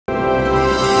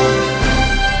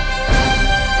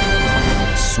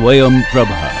Swayam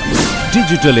Prabha.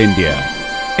 Digital India.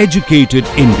 Educated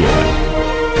India.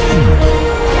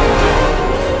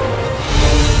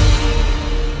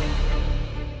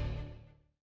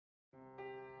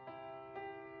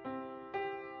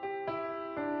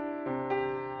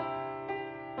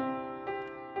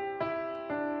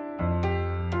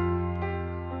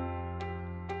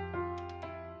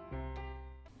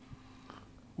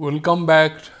 Welcome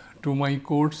back to my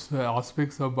course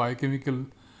Aspects of Biochemical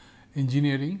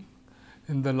Engineering.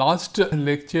 In the last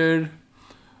lecture,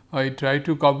 I tried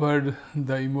to cover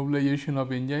the immobilization of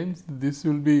enzymes. This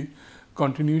will be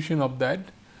continuation of that.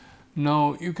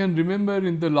 Now, you can remember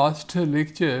in the last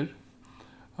lecture,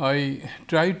 I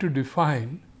tried to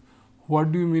define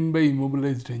what do you mean by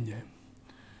immobilized enzyme.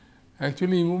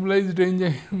 Actually, immobilized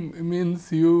enzyme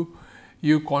means you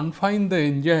confine the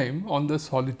enzyme on the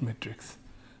solid matrix.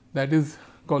 That is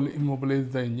called immobilize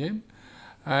the enzyme,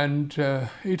 and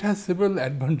it has several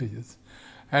advantages.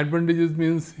 Advantages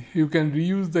means you can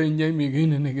reuse the enzyme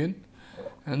again and again,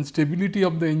 and stability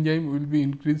of the enzyme will be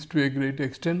increased to a great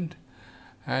extent,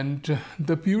 and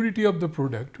the purity of the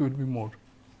product will be more.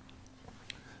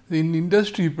 In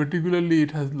industry particularly,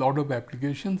 it has lot of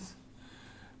applications.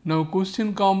 Now,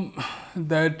 question come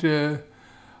that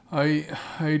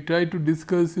I tried to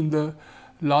discuss in the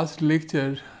last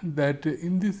lecture that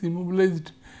in this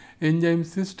immobilized enzyme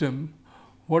system,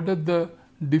 what are the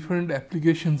different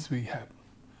applications we have.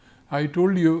 I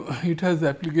told you it has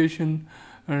application,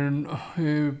 and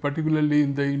particularly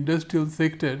in the industrial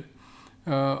sector.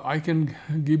 I can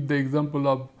give the example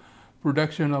of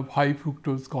production of high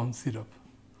fructose corn syrup.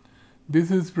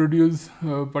 This is produced,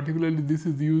 particularly this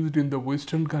is used in the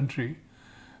western country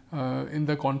in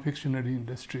the confectionery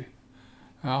industry.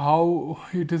 How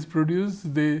it is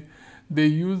produced? They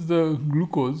use the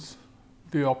glucose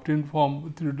they obtain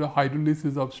through the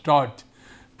hydrolysis of starch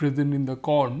present in the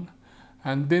corn,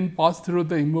 and then pass through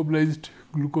the immobilized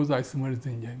glucose isomerase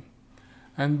enzyme,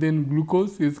 and then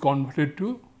glucose is converted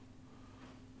to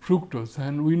fructose,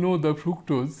 and we know the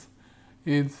fructose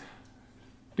is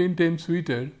 10 times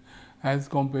sweeter as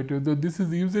compared to this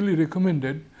is usually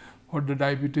recommended for the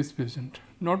diabetes patient.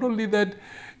 Not only that,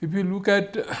 if you look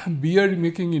at beer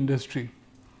making industry,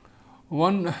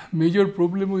 one major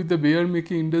problem with the beer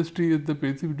making industry is the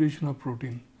precipitation of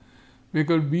protein,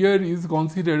 because beer is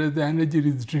considered as the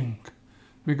energy-rich drink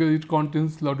because it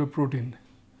contains lot of protein.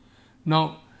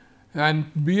 Now, and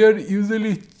beer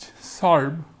usually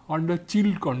served under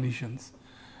chilled conditions,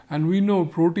 and we know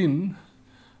protein,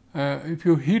 if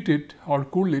you heat it or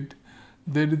cool it,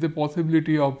 there is a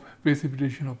possibility of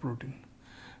precipitation of protein.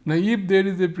 Now, if there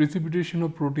is a precipitation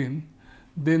of protein,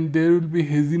 then there will be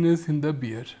haziness in the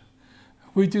beer,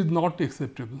 which is not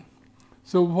acceptable.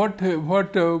 So, what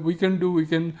we can do, we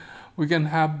can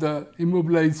have the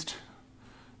immobilized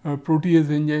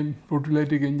protease enzyme,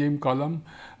 proteolytic enzyme column,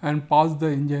 and pass the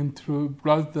enzyme through,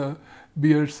 pass the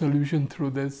beer solution through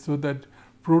this, so that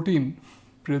protein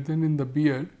present in the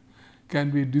beer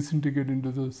can be disintegrated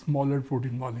into the smaller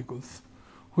protein molecules,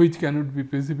 which cannot be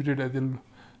precipitated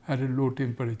at a low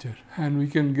temperature, and we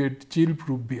can get chill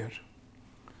proof beer.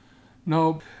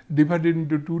 Now, divided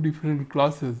into two different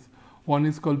classes, one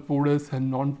is called porous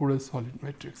and non-porous solid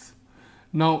matrix.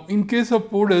 Now, in case of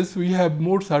porous, we have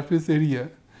more surface area,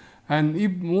 and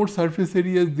if more surface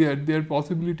area is there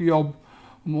possibility of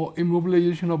more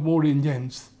immobilization of more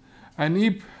enzymes, and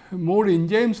if more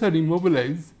enzymes are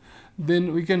immobilized,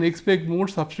 then we can expect more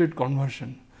substrate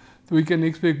conversion. So, we can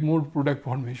expect more product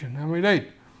formation. Am I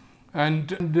right?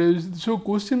 And so,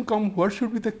 question comes, what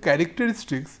should be the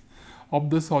characteristics of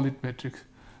the solid matrix?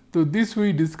 So, this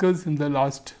we discussed in the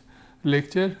last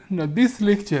lecture. Now, this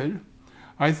lecture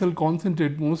I shall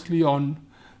concentrate mostly on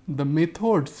the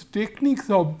methods, techniques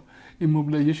of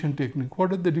immobilization technique.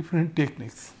 What are the different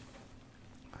techniques?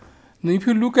 Now, if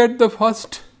you look at the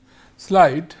first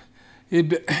slide,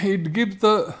 it gives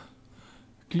the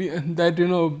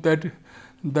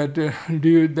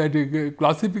that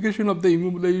classification of the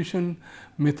immobilization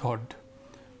method.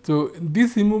 So,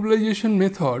 this immobilization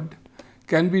method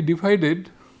can be divided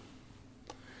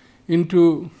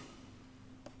into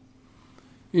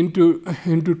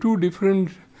two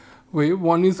different ways.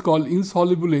 One is called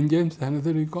insoluble enzymes,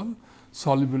 another is called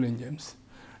soluble enzymes.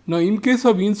 Now, in case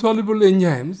of insoluble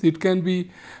enzymes, it can be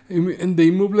in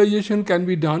the immobilization can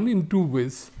be done in two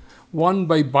ways. One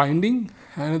by binding,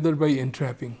 another by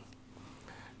entrapping.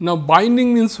 Now,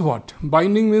 binding means what?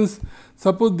 Binding means,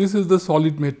 suppose this is the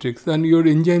solid matrix and your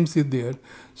enzymes is there.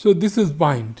 So, this is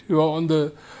bind on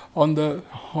the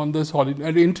solid.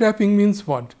 And entrapping means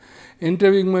what?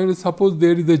 Entrapping means, suppose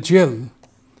there is a gel.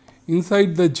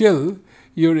 Inside the gel,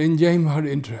 your enzyme are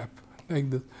entrapped. like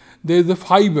this. There is a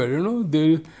fiber,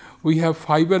 there we have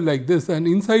fiber like this, and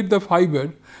inside the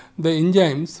fiber the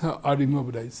enzymes are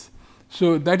immobilized.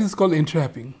 So that is called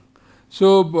entrapping.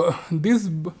 So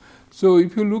so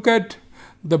if you look at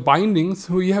the bindings,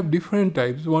 we have different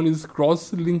types. One is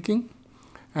cross linking,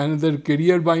 another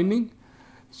carrier binding.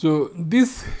 So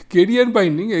this carrier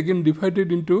binding again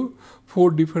divided into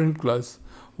 4 different classes.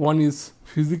 One is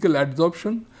physical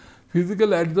adsorption. Physical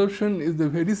adsorption is a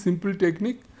very simple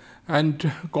technique,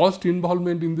 and cost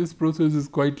involvement in this process is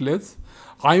quite less.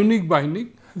 Ionic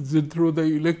binding, through the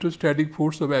electrostatic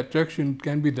force of attraction it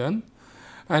can be done,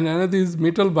 and another is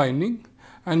metal binding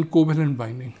and covalent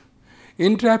binding.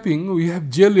 Entrapping, we have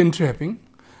gel entrapping.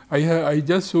 I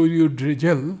just showed you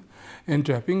gel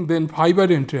entrapping, then fiber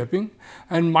entrapping,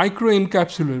 and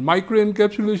microencapsulation.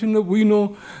 Microencapsulation, we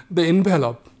know the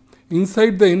envelope.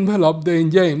 Inside the envelope, the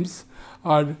enzymes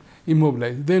are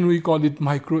immobilized. Then we call it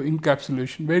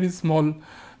microencapsulation. Very small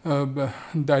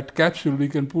that capsule we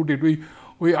can put it.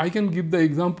 I can give the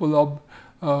example of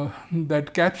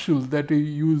that capsule that we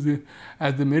use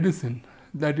as a medicine.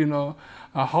 That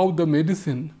how the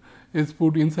medicine is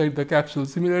put inside the capsule.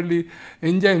 Similarly,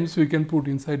 enzymes we can put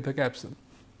inside the capsule.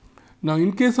 Now,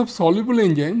 in case of soluble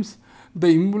enzymes, the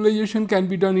immobilization can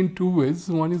be done in 2 ways.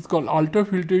 One is called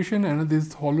ultrafiltration, another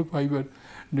is hollow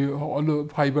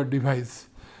fiber device.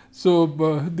 So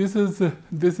this is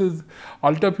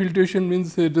ultrafiltration,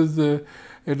 means it is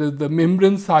the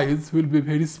membrane size will be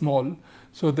very small,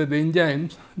 so that the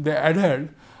enzymes they adhere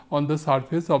on the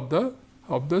surface of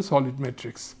the solid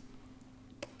matrix.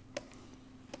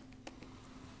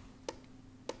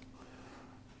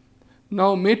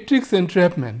 Now, matrix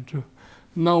entrapment.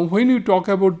 Now, when you talk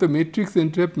about the matrix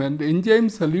entrapment, enzyme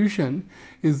solution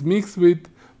is mixed with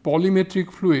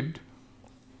polymetric fluid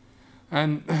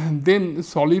and then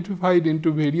solidified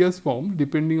into various forms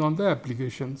depending on the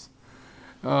applications.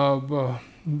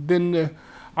 Then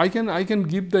I can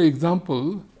give the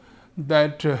example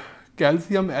that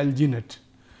calcium alginate,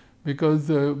 because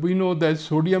we know that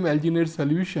sodium alginate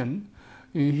solution,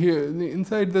 here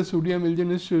inside the sodium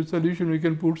alginate solution we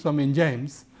can put some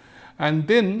enzymes, and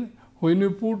then when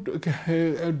you put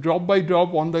drop by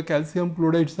drop on the calcium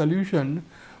chloride solution,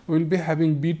 we will be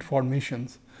having bead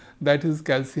formations, that is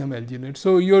calcium alginate.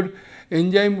 So your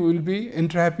enzyme will be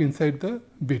entrapped inside the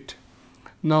bead.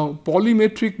 Now,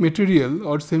 polymetric material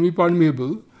or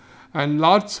semi-permeable and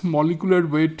large molecular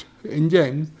weight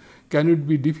enzymes cannot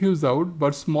be diffused out,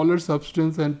 but smaller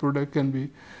substance and product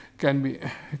can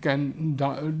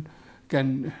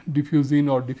diffuse in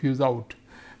or diffuse out.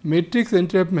 Matrix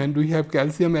entrapment, we have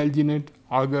calcium alginate,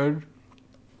 agar,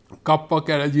 kappa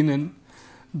carrageenan,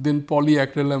 then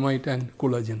polyacrylamide and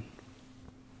collagen.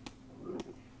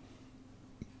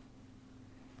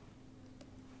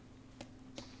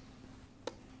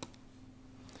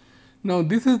 Now,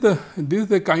 this is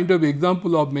the kind of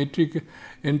example of matrix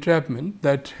entrapment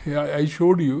that I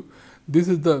showed you. This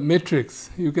is the matrix.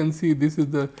 You can see this is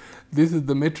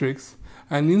the matrix,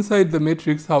 and inside the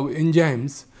matrix how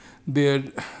enzymes they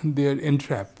are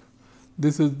entrapped.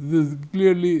 This is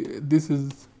clearly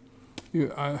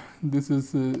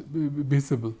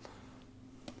visible.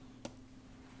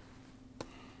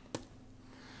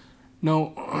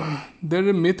 Now, there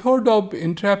are method of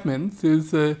entrapments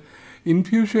is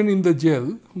infusion in the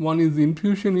gel. One is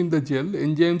infusion in the gel,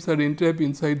 enzymes are entrapped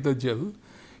inside the gel,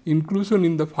 inclusion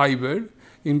in the fiber,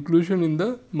 inclusion in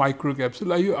the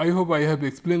microcapsule. I hope I have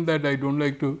explained that. I don't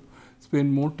like to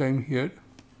spend more time here.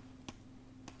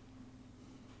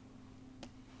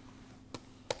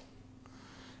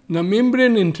 Now,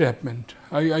 membrane entrapment,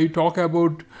 I talk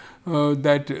about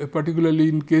that particularly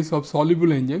in case of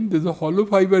soluble enzyme. There is a hollow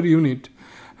fiber unit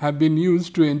have been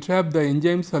used to entrap the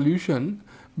enzyme solution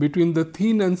between the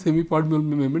thin and semi-permeable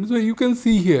membrane. So, you can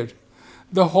see here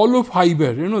the hollow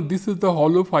fiber, this is the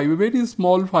hollow fiber, very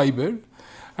small fiber,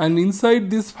 and inside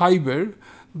this fiber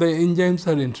the enzymes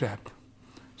are entrapped.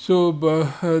 So,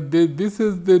 this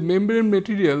is the membrane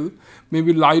material,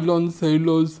 maybe nylon,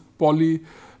 cellulose,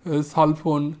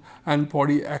 polysulfone and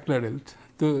polyacrylate.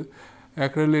 The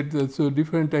acrylate, so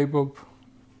different type of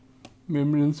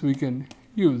membranes we can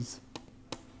use.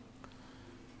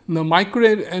 Now,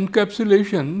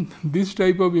 microencapsulation, this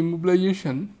type of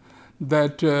immobilization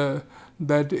that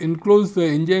enclose the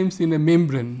enzymes in a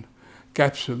membrane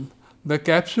capsule. The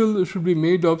capsule should be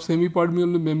made of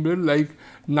semi-permeable membrane like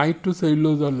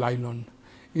nitrocellulose or nylon.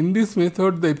 In this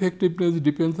method, the effectiveness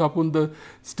depends upon the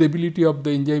stability of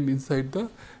the enzyme inside the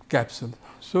capsule.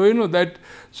 So, that,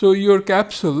 so your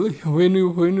capsule, when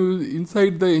you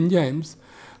inside the enzymes,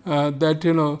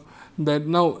 that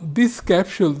now this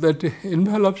capsule that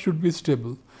envelope should be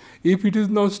stable. If it is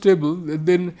not stable,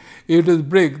 then if it is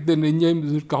break, then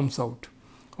enzyme comes out,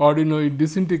 or it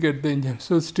disintegrate the enzyme.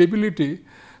 So stability,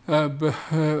 the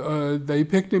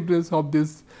effectiveness of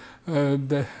this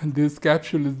this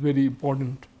capsule is very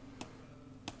important.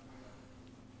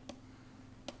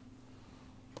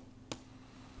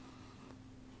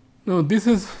 Now this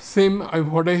is same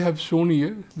what I have shown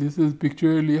here. This is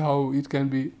pictorially how it can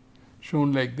be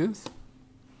shown like this.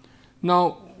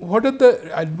 Now what are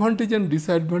the advantage and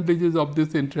disadvantages of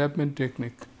this entrapment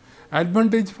technique?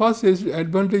 First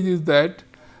advantage is that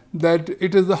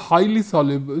it is a highly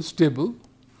soluble stable,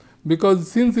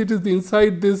 because since it is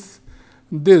inside this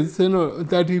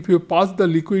that if you pass the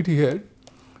liquid here,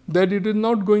 that it is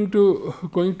not going to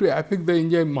affect the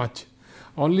enzyme much.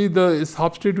 Only the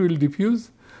substrate will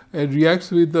diffuse and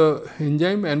reacts with the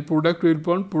enzyme, and product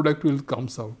will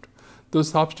comes out. The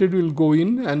substrate will go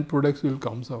in and products will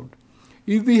comes out.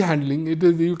 Easy handling, it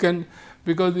is you can,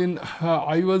 because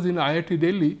I was in IIT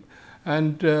Delhi,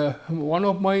 and one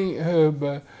of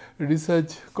my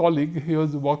research colleague, he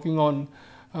was working on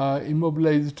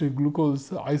immobilized glucose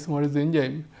isomerase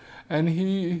enzyme, and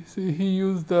he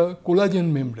used the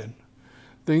collagen membrane.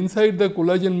 The inside the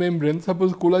collagen membrane,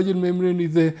 suppose collagen membrane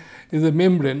is a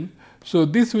membrane. So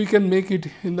this we can make it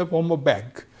in the form of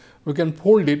bag. We can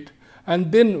fold it,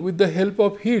 and then with the help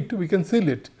of heat we can seal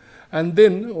it, and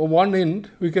then one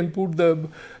end we can put the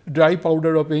dry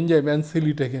powder of enzyme and seal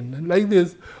it again. And like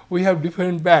this we have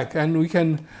different bag, and we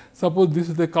can, suppose this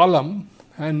is the column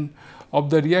and of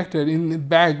the reactor, in the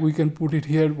bag we can put it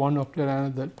here one after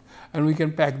another, and we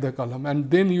can pack the column,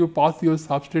 and then you pass your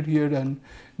substrate here and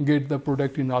get the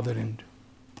product in other end.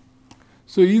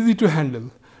 So easy to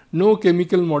handle. No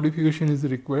chemical modification is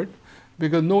required,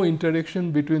 because no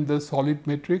interaction between the solid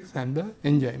matrix and the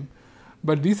enzyme.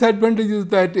 But disadvantage is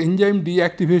that enzyme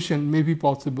deactivation may be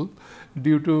possible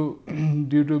due to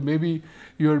maybe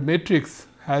your matrix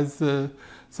has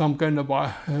some kind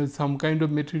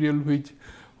of material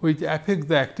which affects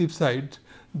the active site,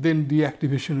 then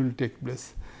deactivation will take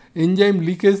place. Enzyme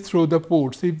leakage through the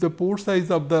pores. If the pore size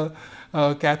of the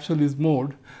capsule is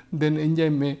more, then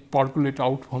enzyme may percolate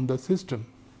out from the system.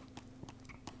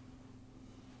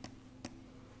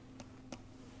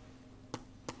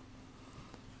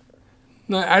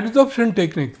 Now adsorption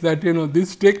technique, that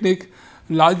this technique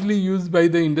largely used by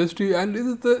the industry, and this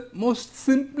is the most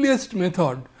simplest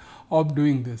method of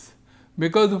doing this,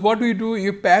 because what we do,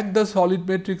 you pack the solid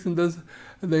matrix in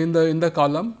the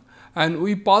column, and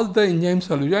we pass the enzyme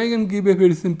solution. I can give a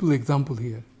very simple example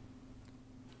here.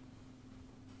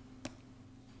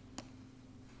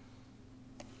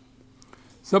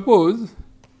 Suppose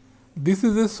this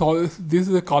is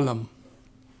a column,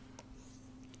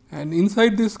 and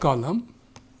inside this column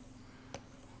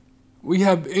we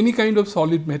have any kind of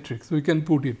solid matrix. We can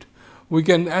put it. We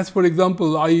can, as for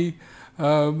example, we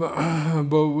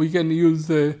can use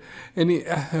a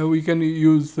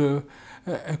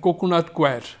coconut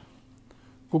coir.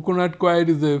 Coconut coir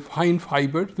is a fine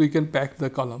fiber. So we can pack the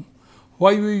column.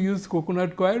 Why we use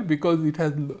coconut coir? Because it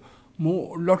has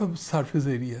lot of surface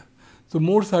area. So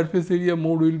more surface area,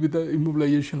 more will be the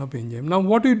immobilization of enzyme. Now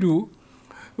what we do?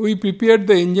 We prepared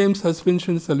the enzyme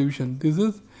suspension solution. This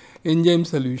is enzyme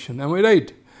solution. Am I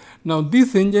right? Now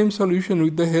this enzyme solution,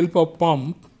 with the help of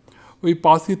pump, we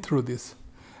pass it through this,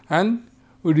 and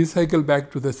we recycle back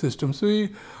to the system. So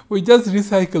we just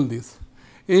recycle this,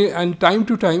 and time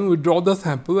to time we draw the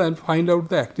sample and find out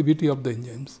the activity of the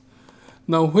enzymes.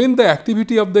 Now when the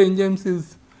activity of the enzymes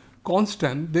is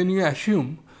constant, then you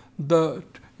assume that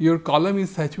your column is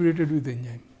saturated with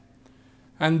enzyme,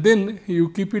 and then you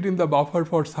keep it in the buffer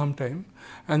for some time,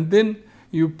 and then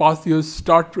you pass you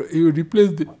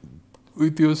replace it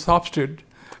with your substrate,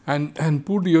 and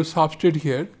put your substrate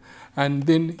here, and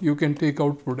then you can take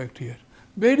out product here.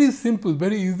 Very simple,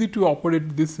 very easy to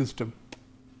operate this system.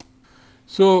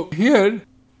 So here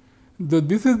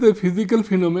this is the physical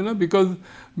phenomena, because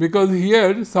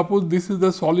here suppose this is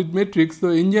the solid matrix, the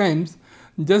enzymes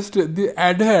just they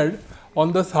adhere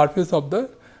on the surface of the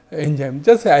enzyme,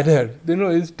 just adhere,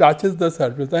 it touches the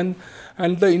surface,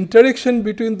 and the interaction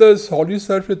between the solid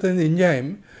surface and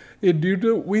enzyme is due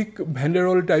to weak van der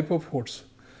Waals type of force.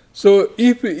 So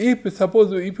if we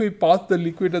pass the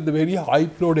liquid at the very high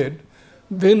flow rate,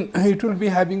 then it will be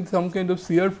having some kind of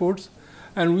shear force,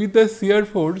 and with the shear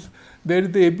force there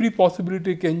is every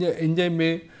possibility enzyme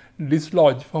may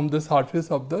dislodge from the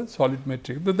surface of the solid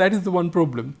matrix. So that is the one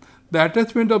problem. The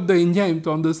attachment of the enzymes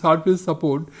on the surface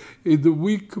support is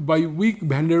weak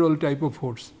van der Waals type of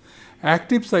force.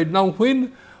 Active side. Now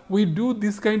when we do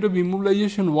this kind of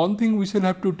immobilization, one thing we shall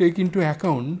have to take into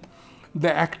account,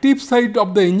 the active site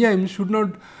of the enzyme should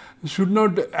not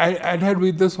adhere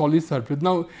with the solid surface.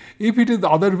 Now, if it is the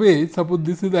other way, suppose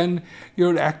this is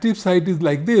your active site is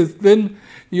like this, then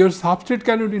your substrate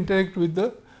cannot interact with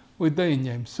the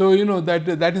enzyme. So,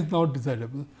 that is not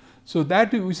desirable. So,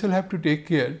 that we shall have to take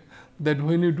care that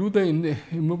when you do the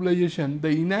immobilization, the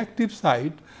inactive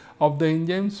site of the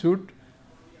enzyme should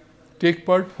take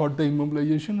part for the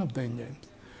immobilization of the enzymes.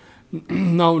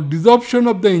 Now, desorption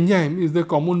of the enzyme is the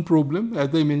common problem,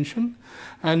 as I mentioned,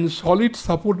 and solid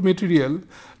support material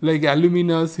like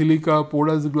alumina, silica,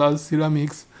 porous glass,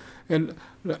 ceramics, and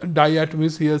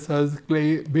diatomaceous as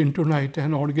clay, bentonite,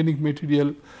 and organic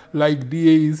material like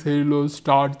DAE, cellulose,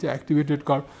 starch, activated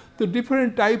carbon. The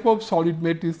different type of solid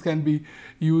matrix can be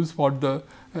used for the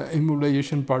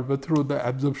immobilization purpose through the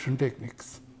absorption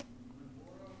techniques.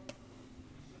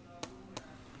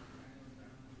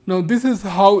 Now, this is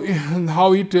how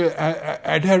it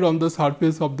adhere on the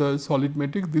surface of the solid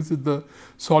matrix. This is the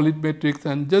solid matrix,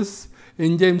 and just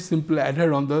enzymes simply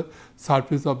adhere on the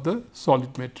surface of the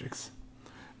solid matrix.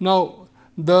 Now,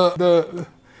 the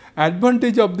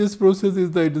advantage of this process is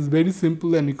that it is very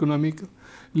simple and economical,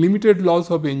 limited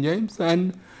loss of enzymes,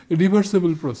 and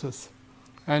reversible process.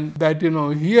 And that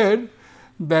here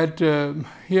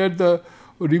the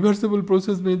reversible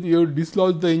process means you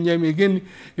dislodge the enzyme, again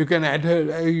you can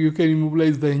adhere, you can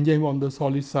immobilize the enzyme on the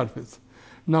solid surface.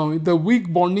 Now, the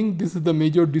weak bonding, this is the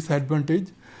major disadvantage.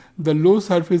 The low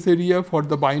surface area for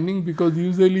the binding, because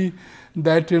usually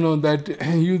that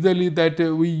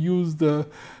we use the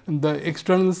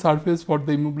external surface for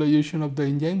the immobilization of the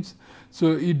enzymes.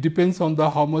 So, it depends on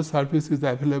how much surface is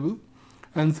available,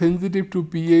 and sensitive to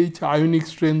pH, ionic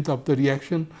strength of the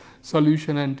reaction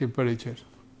solution, and temperature.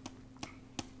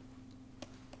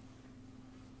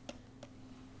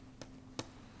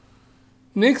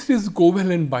 Next is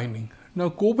covalent binding. Now,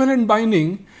 covalent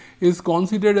binding is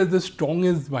considered as the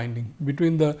strongest binding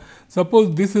between the,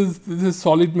 suppose this is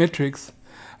solid matrix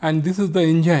and this is the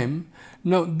enzyme.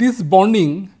 Now, this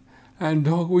bonding,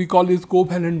 and we call this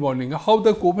covalent bonding. How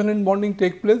the covalent bonding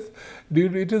take place?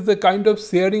 It is the kind of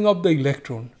sharing of the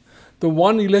electron. The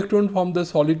one electron from the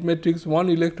solid matrix, one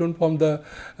electron from the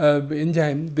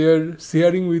enzyme, they are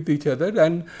sharing with each other,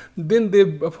 and then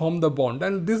they form the bond,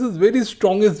 and this is very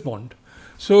strongest bond.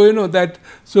 So,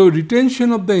 so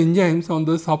retention of the enzymes on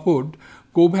the support,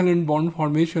 covalent bond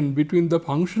formation between the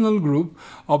functional group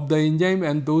of the enzyme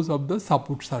and those of the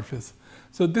support surface.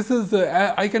 So, this is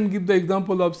I can give the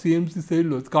example of CMC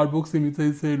cellulose,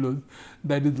 carboxymethyl cellulose,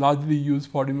 that is largely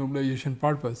used for immobilization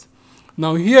purpose.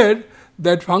 Now, here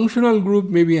that functional group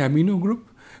may be amino group,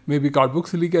 maybe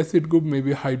carboxylic acid group,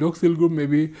 maybe hydroxyl group,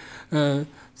 maybe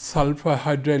sulfur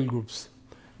hydryl groups.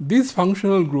 This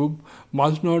functional group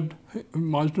must not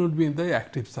be in the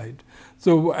active site.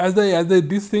 So, as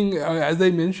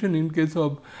I mentioned in case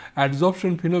of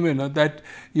adsorption phenomena, that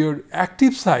your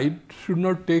active site should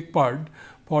not take part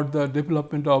for the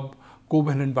development of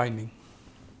covalent binding.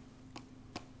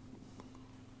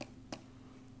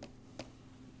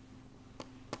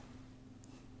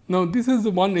 Now, this is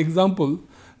one example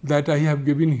that I have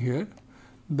given here,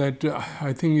 that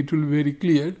I think it will be very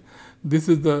clear. This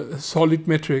is the solid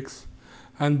matrix,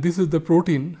 and this is the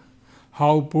protein.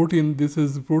 How protein, this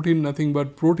is protein, nothing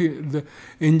but protein, the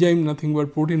enzyme nothing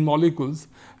but protein molecules,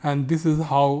 and this is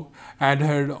how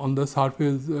adhered on the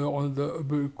surface on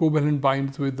the covalent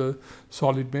binds with the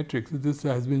solid matrix. This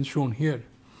has been shown here.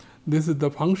 This is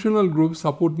the functional group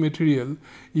support material,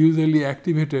 usually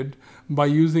activated by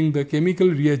using the chemical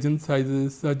reagent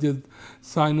sizes such as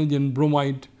cyanogen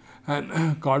bromide and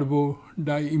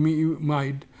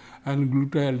carbodiimide and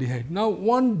glutaraldehyde. Now,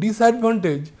 one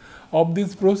disadvantage of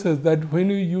this process, that when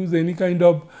we use any kind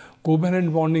of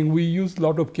covalent bonding, we use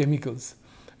lot of chemicals,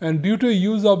 and due to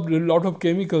use of a lot of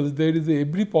chemicals, there is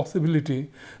every possibility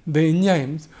the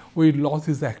enzymes will lose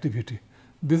its activity.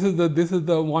 This is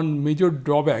the one major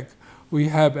drawback we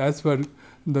have as far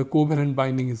the covalent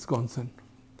binding is concerned.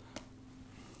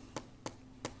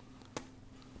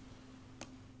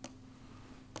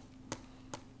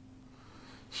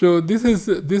 So, this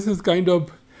is kind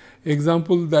of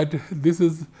example that this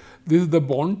is the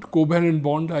bond, covalent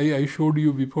bond I showed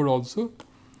you before also,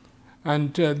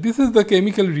 and this is the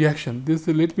chemical reaction. This,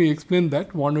 let me explain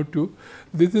that one or two.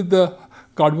 This is the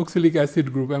carboxylic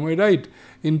acid group, am I right,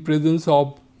 in presence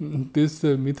of this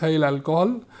methyl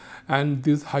alcohol and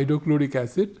this hydrochloric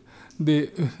acid. The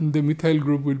methyl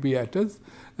group will be attached,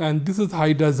 and this is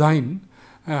hydrazine.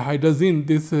 Hydrazine,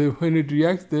 this when it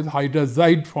reacts, there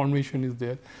hydrazide formation is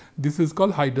there. This is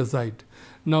called hydrazide.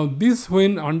 Now, this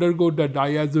when undergo the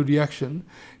diazo reaction,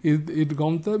 it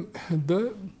comes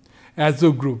the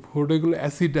azo group, what I call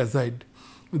acid azide.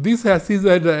 This acid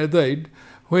azide,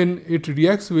 when it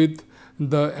reacts with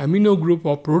the amino group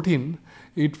of protein,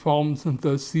 it forms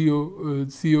the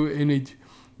CONH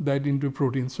that into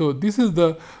protein. So, this is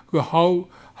the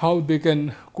how they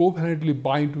can covalently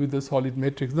bind with the solid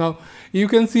matrix. Now, you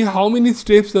can see how many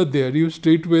steps are there. You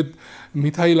start with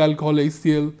methyl alcohol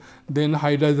HCl, then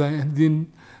hydrazine,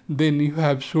 then you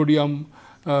have sodium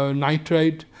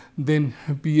nitrite, then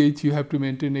pH you have to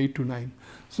maintain 8 to 9.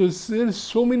 So, there are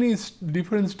so many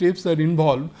different steps are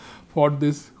involved for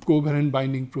this covalent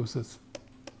binding process.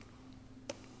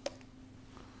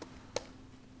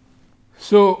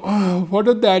 So, what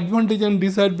are the advantage and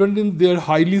disadvantage? They are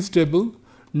highly stable,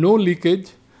 no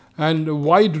leakage, and a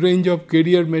wide range of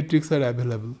carrier matrix are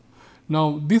available.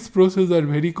 Now, these processes are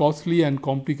very costly and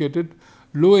complicated.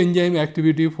 Low enzyme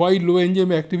activity. Why low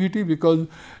enzyme activity? Because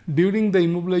during the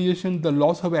immobilization, the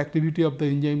loss of activity of the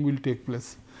enzyme will take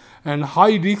place, and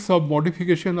high risks of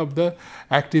modification of the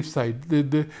active site.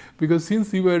 Because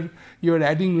since you are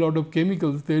adding a lot of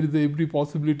chemicals, there is every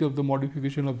possibility of the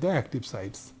modification of the active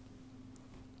sites.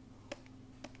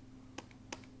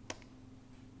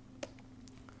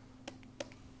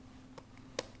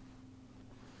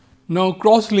 Now,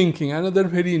 cross-linking, another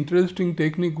very interesting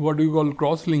technique, what we call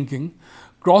cross-linking.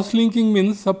 Cross-linking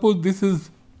means, suppose this is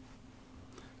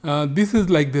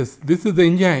like this. This is the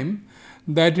enzyme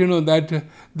that that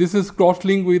this is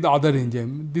cross-linked with other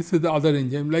enzyme. This is the other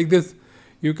enzyme. Like this,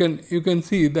 you can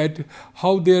see that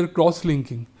how they are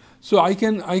cross-linking. So, I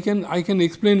can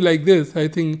explain like this. I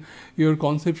think your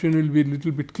conception will be a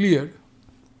little bit clear.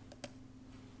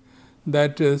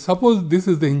 That suppose this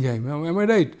is the enzyme. Am I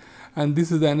right? And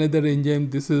this is another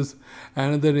enzyme, this is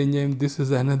another enzyme, this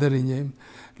is another enzyme,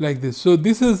 like this. So,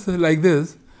 this is like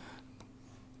this,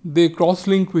 they cross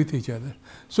link with each other.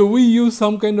 So, we use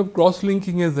some kind of cross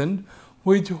linking agent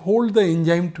which hold the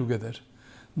enzyme together.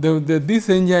 This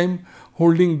enzyme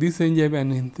holding this enzyme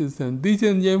and this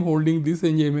enzyme holding this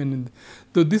enzyme and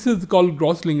so this is called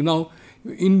cross link. Now,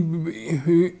 in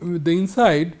the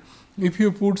inside, if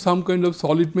you put some kind of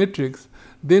solid matrix,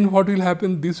 then what will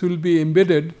happen? This will be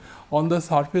embedded on the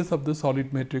surface of the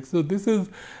solid matrix. So, this is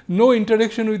no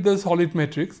interaction with the solid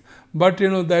matrix, but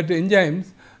that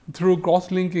enzymes through cross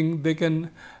linking they can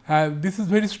have, this is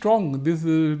very strong, this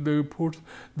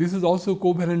is also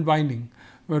covalent binding,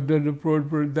 but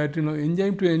that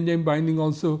enzyme to enzyme binding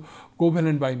also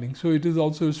covalent binding. So, it is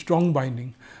also a strong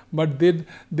binding, but they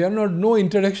are not no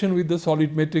interaction with the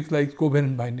solid matrix like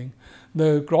covalent binding.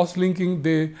 The cross linking,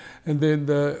 the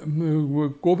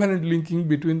covalent linking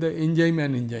between the enzyme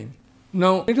and enzyme.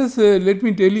 Now, let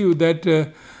me tell you that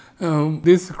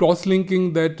this cross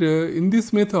linking, that in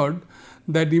this method,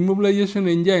 that immobilization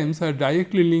enzymes are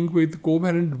directly linked with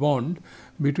covalent bond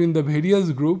between the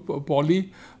various group of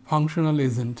polyfunctional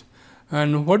agent.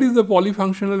 And what is the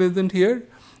polyfunctional agent here?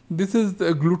 This is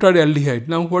the glutaraldehyde.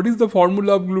 Now, what is the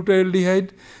formula of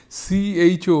glutaraldehyde?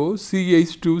 CHO,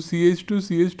 CH2, CH2,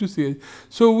 CH2, CH.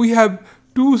 So, we have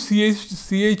two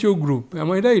CHO group.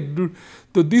 Am I right?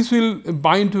 So, this will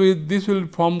bind with, this will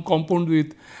form compound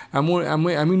with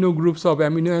amino groups of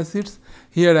amino acids.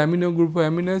 Here, amino group of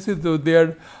amino acids. So, they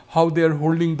are how they are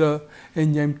holding the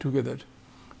enzyme together.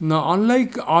 Now,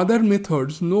 unlike other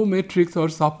methods, no matrix or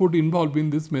support involved in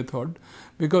this method,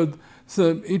 because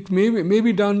so it may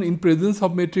be done in presence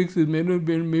of matrix. It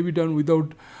may be done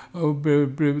without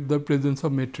the presence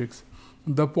of matrix.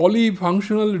 The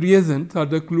polyfunctional reagents are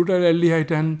the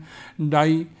glutaraldehyde and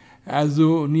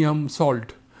diazonium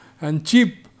salt, and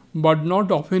cheap but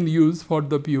not often used for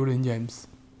the pure enzymes.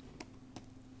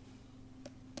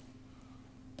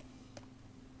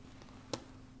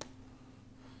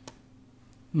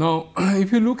 Now,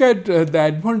 if you look at the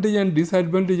advantage and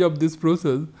disadvantage of this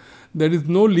process, there is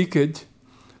no leakage,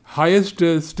 highest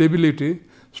stability,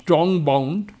 strong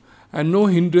bound, and no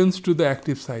hindrance to the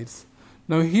active sites.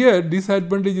 Now, here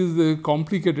disadvantage is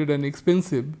complicated and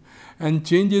expensive, and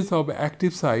changes of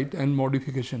active site and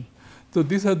modification. So,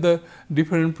 these are the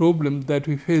different problems that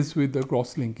we face with the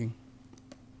cross linking.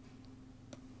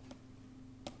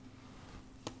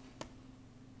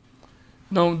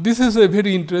 Now, this is a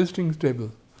very interesting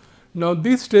table. Now,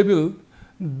 this table,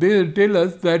 they tell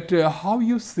us that how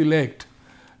you select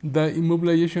the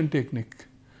immobilization technique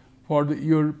for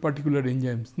your particular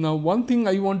enzymes. Now, one thing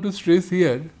I want to stress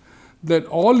here, that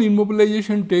all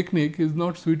immobilization technique is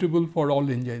not suitable for all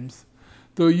enzymes.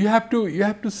 So, you have to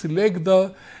select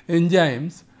the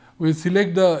enzymes, we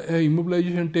select the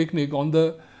immobilization technique on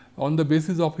the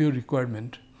basis of your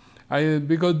requirement.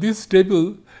 Because this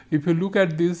table, if you look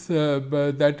at this,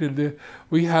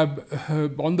 we have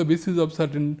on the basis of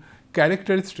certain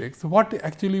characteristics, what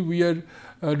actually we are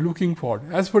looking for.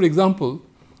 As for example,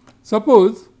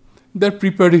 suppose the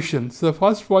preparations. The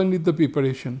first point is the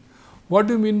preparation. What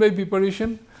do you mean by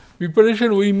preparation?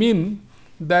 Preparation, we mean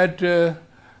that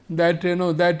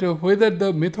whether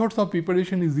the methods of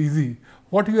preparation is easy,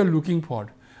 what you are looking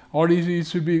for, or it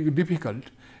should be difficult.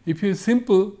 If it is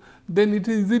simple, then it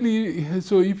is easily.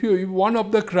 So, if one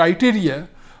of the criteria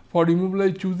for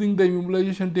choosing the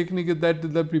immobilization technique is that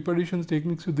the preparation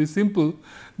technique should be simple,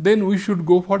 then we should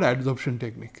go for adsorption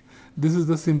technique. This is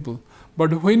the simple.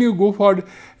 But when you go for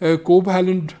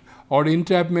covalent or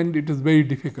entrapment, it is very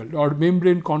difficult, or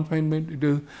membrane confinement, it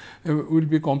is will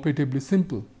be comparatively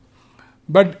simple.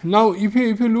 But now, if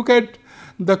you look at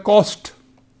the cost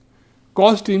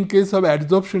in case of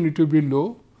adsorption, it will be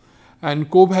low, and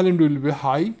covalent will be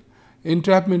high,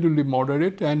 entrapment will be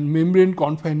moderate, and membrane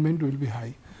confinement will be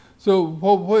high. So,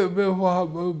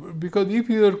 because if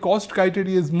your cost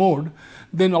criteria is more,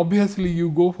 then obviously you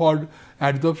go for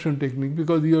adsorption technique,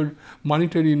 because your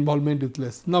monetary involvement is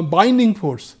less. Now, binding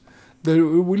force.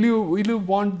 Will you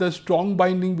want the strong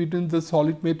binding between the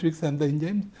solid matrix and the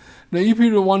enzymes? Now, if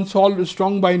you want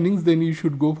strong bindings, then you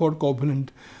should go for covalent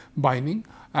binding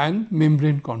and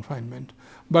membrane confinement.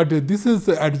 But this is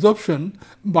adsorption,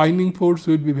 binding force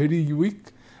will be very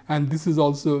weak, and this is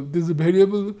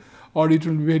variable, or it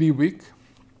will be very weak.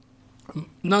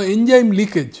 Now, enzyme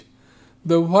leakage.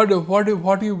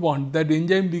 What you want, that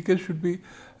enzyme leakage should be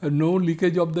no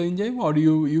leakage of the enzyme, or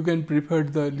you can prefer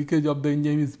the leakage of the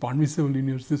enzyme is permissible in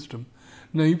your system.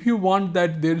 Now, if you want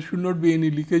that there should not be any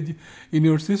leakage in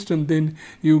your system, then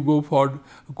you go for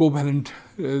covalent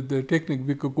the technique,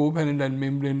 because covalent and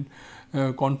membrane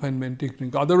confinement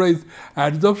technique. Otherwise,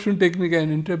 adsorption technique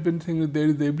and entrapment technique, there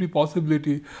is every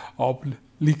possibility of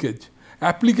leakage.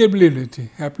 Applicability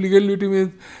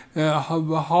means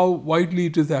how widely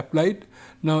it is applied.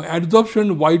 Now,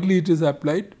 adsorption widely it is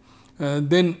applied.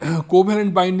 Then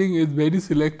covalent binding is very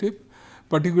selective,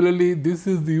 particularly this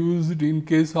is used in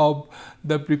case of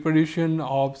the preparation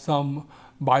of some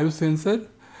biosensor,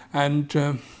 and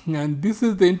this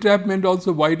is the entrapment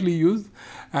also widely used,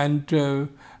 and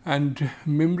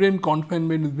membrane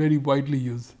confinement is very widely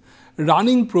used.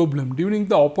 Running problem during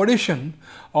the operation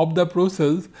of the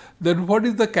process, that what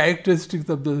is the characteristics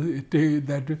of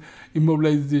that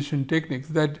immobilization techniques,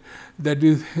 that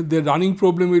is the running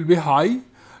problem will be high,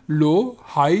 low,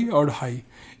 high, or high.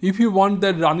 If you want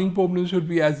that running problem should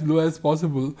be as low as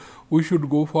possible, we should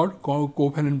go for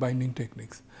covalent binding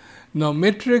techniques. Now,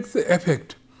 matrix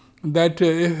effect, that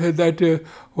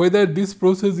whether this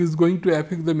process is going to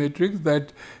affect the matrix,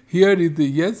 that here is the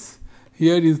yes,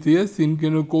 here is the yes, in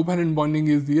covalent bonding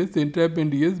is yes,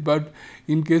 entrapment yes, but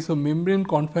in case of membrane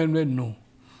confinement, no.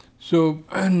 So,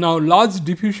 now large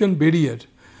diffusion barrier.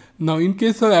 Now, in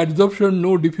case of adsorption,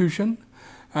 no diffusion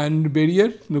and barrier,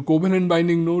 the covalent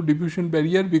binding no diffusion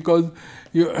barrier, because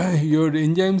your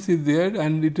enzymes is there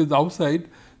and it is outside.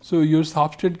 So, your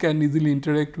substrate can easily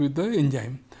interact with the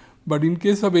enzyme. But in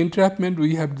case of entrapment,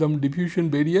 we have some diffusion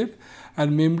barrier,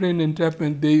 and membrane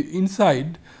entrapment they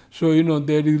inside. So,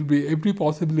 there will be every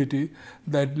possibility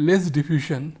that less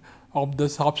diffusion of the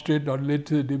substrate or less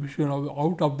diffusion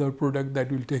out of the product that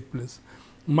will take place.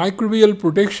 Microbial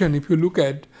protection, if you look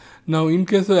at, now in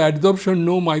case of adsorption,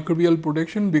 no microbial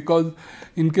protection, because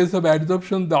in case of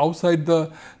adsorption, the outside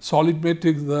the solid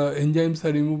matrix, the enzymes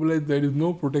are immobilized, there is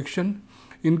no protection.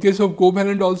 In case of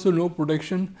covalent also no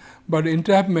protection, but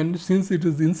entrapment, since it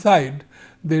is inside,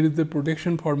 there is a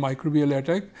protection for microbial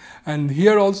attack, and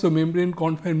here also membrane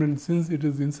confinement, since it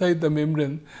is inside the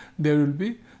membrane, there will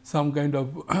be some kind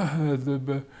of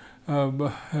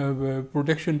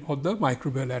protection for the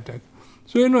microbial attack.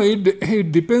 So,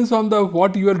 it depends on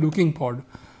what you are looking for.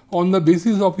 On the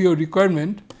basis of your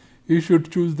requirement, you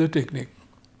should choose the technique.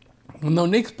 Now,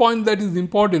 next point that is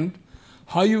important,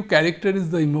 how you characterize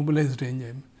the immobilized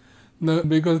enzyme. Now,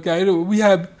 because we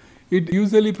have it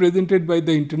usually presented by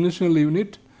the international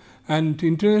unit, and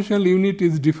international unit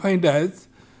is defined as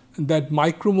that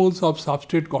micromoles of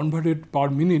substrate converted per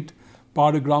minute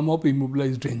per gram of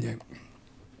immobilized enzyme.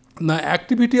 Now,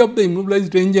 activity of the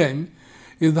immobilized enzyme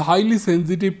is highly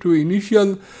sensitive to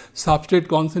initial substrate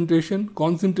concentration,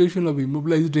 concentration of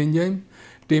immobilized enzyme,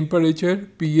 temperature,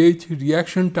 pH,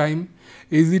 reaction time,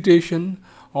 agitation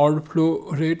or flow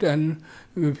rate, and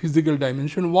physical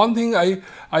dimension. One thing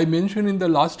I mentioned in the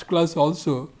last class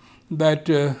also, that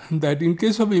in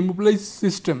case of immobilized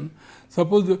system,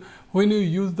 suppose when you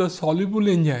use the soluble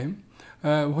enzyme,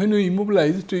 when you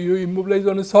immobilize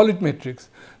on a solid matrix.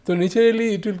 So,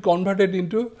 naturally it will convert it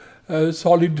into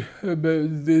solid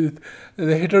the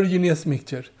heterogeneous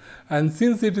mixture, and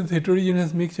since it is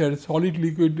heterogeneous mixture, solid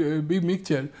liquid big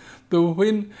mixture, so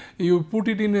when you put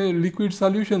it in a liquid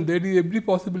solution, there is every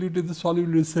possibility the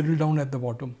solid will settle down at the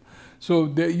bottom. So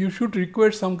you should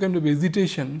require some kind of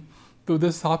agitation so the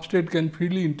substrate can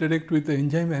freely interact with the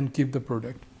enzyme and keep the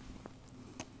product.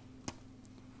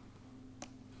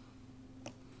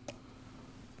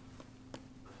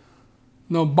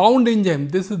 Now, bound enzyme,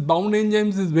 this is bound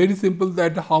enzymes is very simple,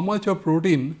 that how much of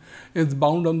protein is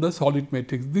bound on the solid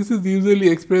matrix. This is usually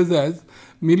expressed as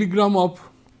milligram of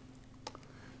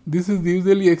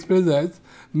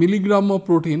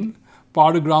protein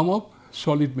per gram of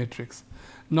solid matrix.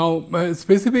 Now,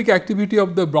 specific activity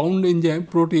of the bound enzyme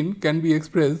protein can be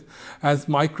expressed as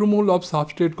micromole of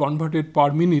substrate converted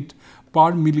per minute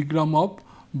per milligram of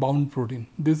bound protein.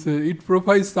 This it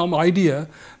provides some idea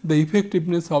the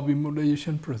effectiveness of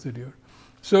immobilization procedure.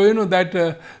 So, you know that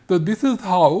so this is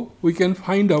how we can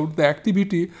find out the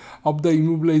activity of the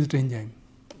immobilized enzyme.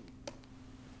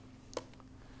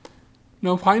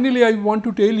 Now, finally, I want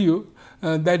to tell you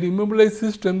that immobilized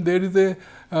system, there is a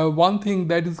one thing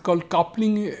that is called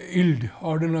coupling yield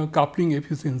or coupling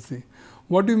efficiency.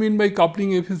 What do you mean by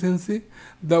coupling efficiency?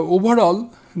 The overall,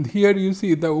 here you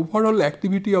see the overall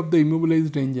activity of the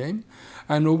immobilized enzyme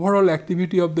and overall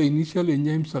activity of the initial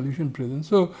enzyme solution present.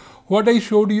 So, what I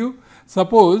showed you,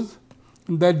 suppose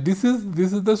that this is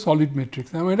the solid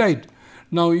matrix, am I right?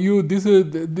 Now, this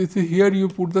is here you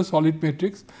put the solid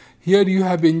matrix, here you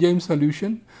have enzyme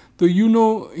solution. So,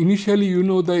 initially you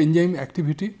know the enzyme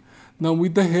activity. Now,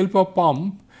 with the help of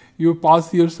pump, you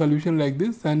pass your solution like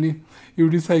this and you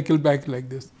recycle back like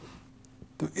this.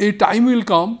 So, a time will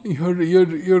come,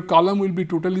 your column will be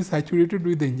totally saturated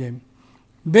with enzyme.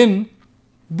 Then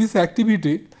this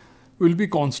activity will be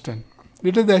constant.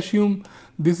 Let us assume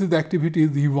this is the activity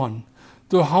is E1.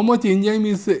 So, how much enzyme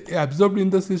is absorbed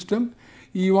in the system?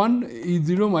 E1,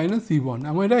 E0 minus E1,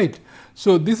 am I right?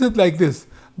 So, this is like this,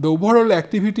 the overall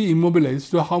activity immobilized.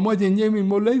 So, how much enzyme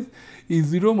immobilized?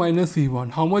 E0 minus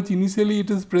E1. How much initially it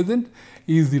is present?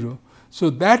 E0. So,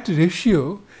 that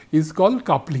ratio is called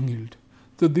coupling yield.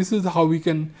 So, this is how we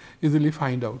can easily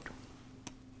find out.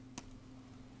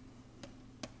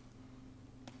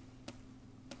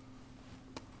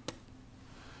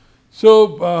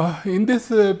 So, in this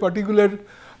particular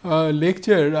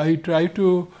lecture, I try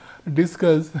to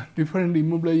discuss different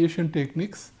immobilization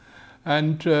techniques,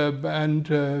 and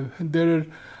there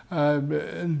are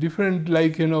different,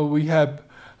 like we have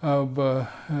the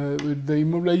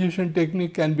immobilization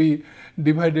technique can be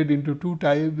divided into two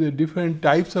types, different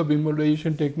types of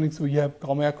immobilization techniques we have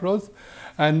come across,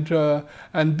 and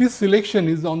this selection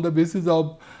is on the basis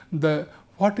of the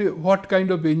what kind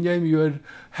of enzyme you are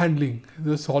handling,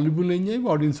 the soluble enzyme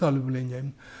or insoluble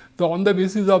enzyme. So, on the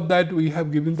basis of that, we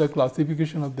have given the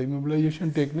classification of the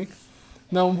immobilization technique.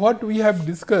 Now, what we have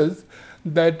discussed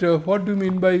that what do you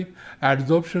mean by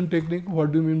adsorption technique,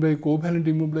 what do you mean by covalent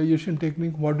immobilization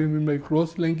technique, what do you mean by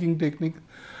cross-linking technique,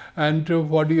 and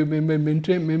what do you mean by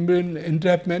membrane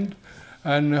entrapment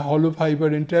and hollow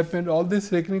fiber entrapment. All this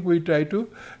technique we try to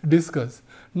discuss.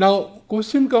 Now,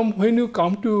 question come when you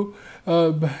come to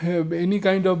any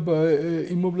kind of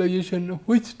immobilization,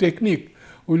 which technique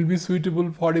will be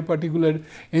suitable for a particular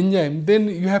enzyme, then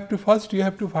you have to first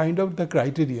find out the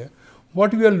criteria.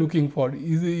 What we are looking for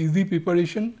is easy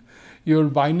preparation, your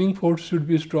binding force should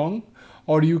be strong,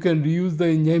 or you can reuse the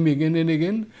enzyme again and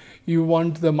again. You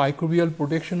want the microbial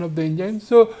protection of the enzyme.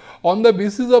 So, on the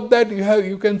basis of that,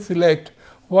 you can select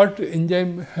what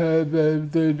enzyme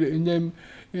the enzyme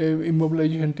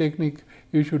immobilization technique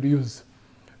you should use.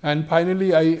 And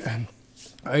finally,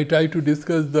 I try to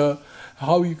discuss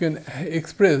how you can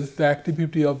express the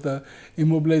activity of the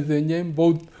immobilized enzyme,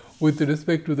 both with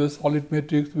respect to the solid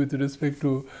matrix, with respect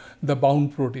to the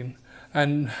bound protein,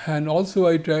 and also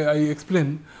I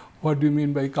explain what do you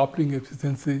mean by coupling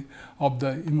efficiency of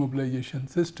the immobilization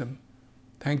system.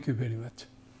 Thank you very much.